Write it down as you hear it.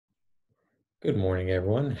Good morning,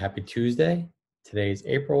 everyone. Happy Tuesday. Today is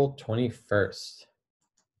April 21st.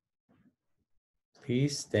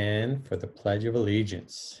 Please stand for the Pledge of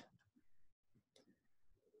Allegiance.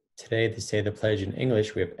 Today, to say the pledge in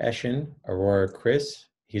English, we have Eshin Aurora Chris.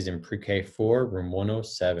 He's in Pre-K 4, room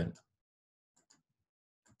 107.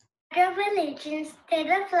 Pledge of allegiance to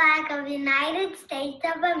the flag of the United States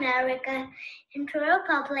of America and to the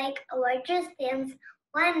republic which stands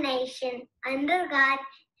one nation, under God,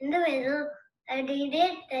 indivisible, with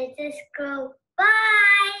justice for all.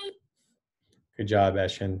 Bye! Good job,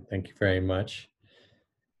 Eshin. Thank you very much.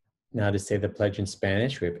 Now to say the pledge in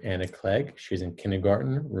Spanish, we have Anna Clegg. She's in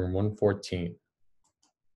kindergarten, room 114.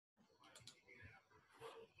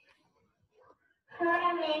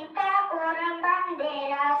 Juramenta oran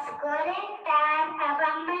banderas, conectar a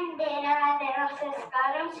bandera de los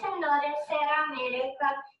Estados Unidos de América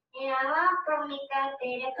y la República que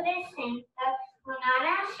representa una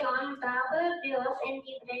nación bajo Dios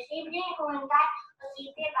indivisible, unidad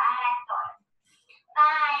posible para todos.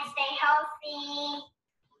 Bye, stay healthy.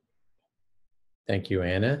 Thank you,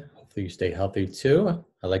 Anna. Hopefully you stay healthy too.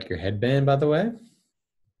 I like your headband, by the way.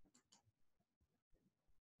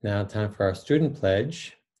 Now time for our student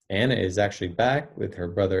pledge. Anna is actually back with her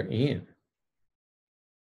brother Ian.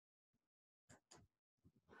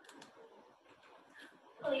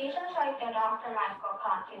 Please recite the Dr. Michael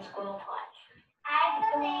Conti School Pledge. I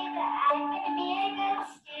believe that I'm going to be a good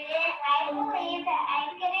student. I believe that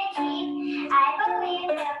I'm going to achieve. I believe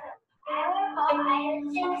that I will hope I will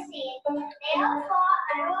succeed. They will fall,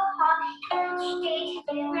 I will hope and straight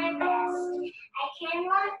to do my best. I can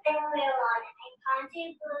want the real one. I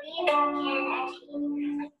can't believe I can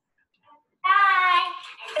achieve. Bye.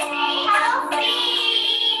 Stay healthy.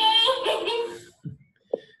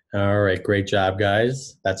 All right, great job,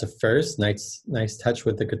 guys. That's a first. Nice touch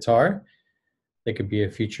with the guitar. They could be a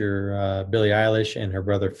future Billie Eilish and her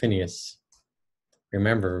brother Phineas.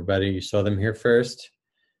 Remember, everybody, you saw them here first.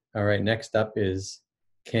 All right, next up is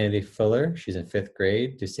Kennedy Fuller. She's in 5th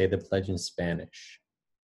grade to say the pledge in Spanish.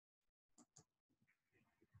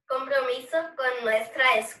 Compromiso con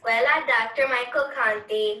nuestra escuela, Dr. Michael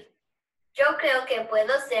Conti. Yo creo que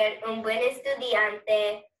puedo ser un buen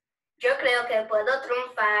estudiante. Yo creo que puedo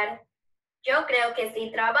triunfar. Yo creo que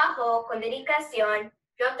si trabajo con dedicación,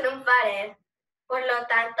 yo triunfaré. Por lo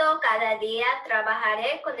tanto, cada día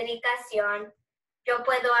trabajaré con dedicación. Yo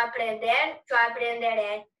puedo aprender, yo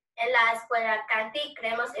aprenderé. En la escuela Conti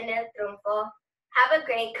creemos en el triunfo. Have a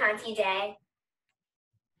great Conti day.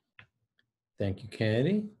 Thank you,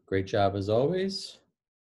 Kennedy. Great job as always.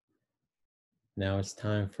 Now it's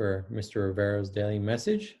time for Mr. Rivero's daily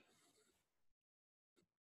message.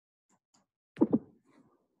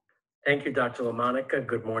 Thank you, Dr. LaMonica.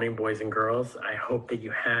 Good morning, boys and girls. I hope that you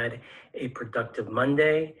had a productive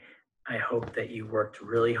Monday. I hope that you worked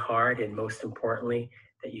really hard and most importantly,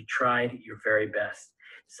 that you tried your very best.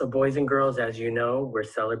 So boys and girls, as you know, we're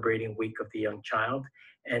celebrating Week of the Young Child.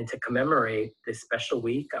 And to commemorate this special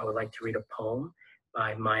week, I would like to read a poem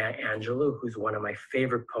by Maya Angelou, who's one of my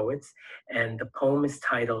favorite poets. And the poem is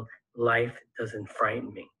titled, Life Doesn't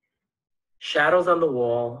Frighten Me. Shadows on the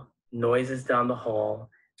wall, noises down the hall,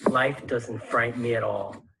 life doesn't frighten me at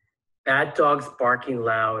all. Bad dogs barking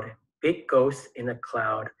loud, big ghosts in a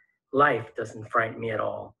cloud, life doesn't frighten me at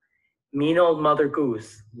all. Mean old Mother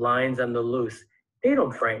Goose, lions on the loose, they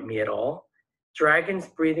don't frighten me at all. Dragons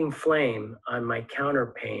breathing flame on my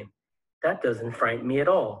counterpane, that doesn't frighten me at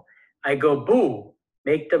all. I go boo,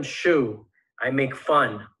 make them shoo, I make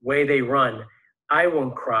fun, way they run. I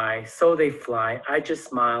won't cry, so they fly, I just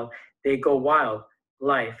smile, they go wild.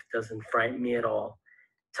 Life doesn't frighten me at all.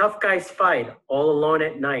 Tough guys fight all alone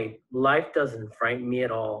at night. Life doesn't frighten me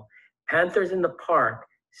at all. Panthers in the park,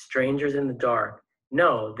 strangers in the dark.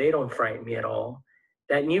 No, they don't frighten me at all.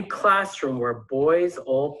 That new classroom where boys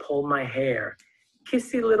all pull my hair.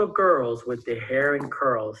 Kissy little girls with their hair in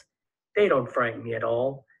curls. They don't frighten me at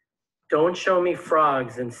all. Don't show me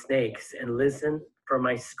frogs and snakes and listen for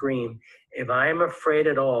my scream. If I am afraid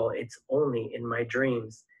at all, it's only in my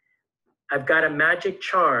dreams. I've got a magic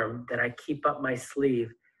charm that I keep up my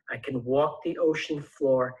sleeve. I can walk the ocean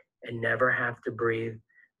floor and never have to breathe.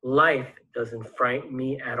 Life doesn't frighten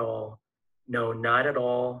me at all. No, not at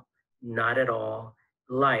all, not at all.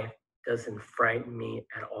 Life doesn't frighten me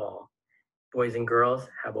at all. Boys and girls,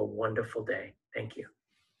 have a wonderful day. Thank you.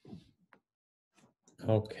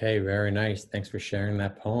 Okay, very nice. Thanks for sharing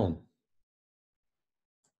that poem.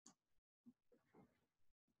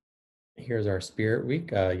 Here's our Spirit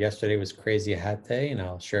Week. Yesterday was Crazy Hat Day, and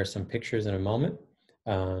I'll share some pictures in a moment.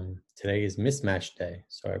 Today is Mismatch Day,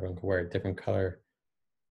 so everyone can wear a different color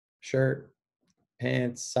shirt,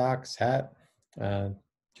 pants, socks, hat,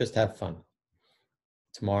 just have fun.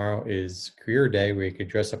 Tomorrow is Career Day, where you could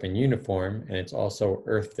dress up in uniform, and it's also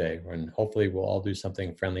Earth Day, when hopefully we'll all do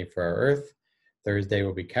something friendly for our Earth. Thursday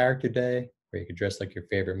will be Character Day, where you could dress like your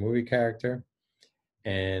favorite movie character.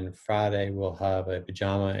 And Friday we'll have a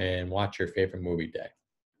pajama and watch your favorite movie day.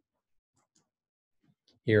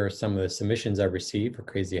 Here are some of the submissions I received for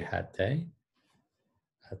Crazy Hat Day.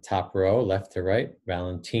 Top row, left to right,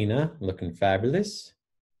 Valentina, looking fabulous.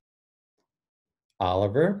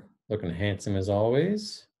 Oliver, looking handsome as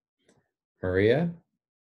always. Maria,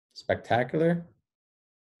 spectacular.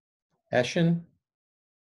 Eshin,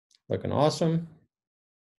 looking awesome.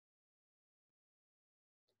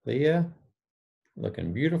 Leah,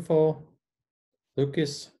 looking beautiful.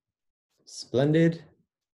 Lucas, splendid.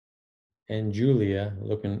 And Julia,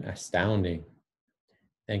 looking astounding.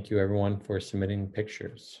 Thank you everyone for submitting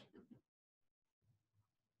pictures.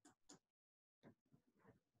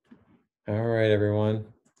 All right, everyone.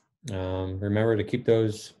 Remember to keep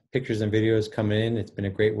those pictures and videos coming in. It's been a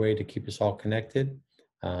great way to keep us all connected.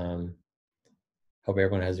 Hope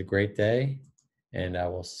everyone has a great day, and I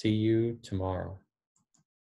will see you tomorrow.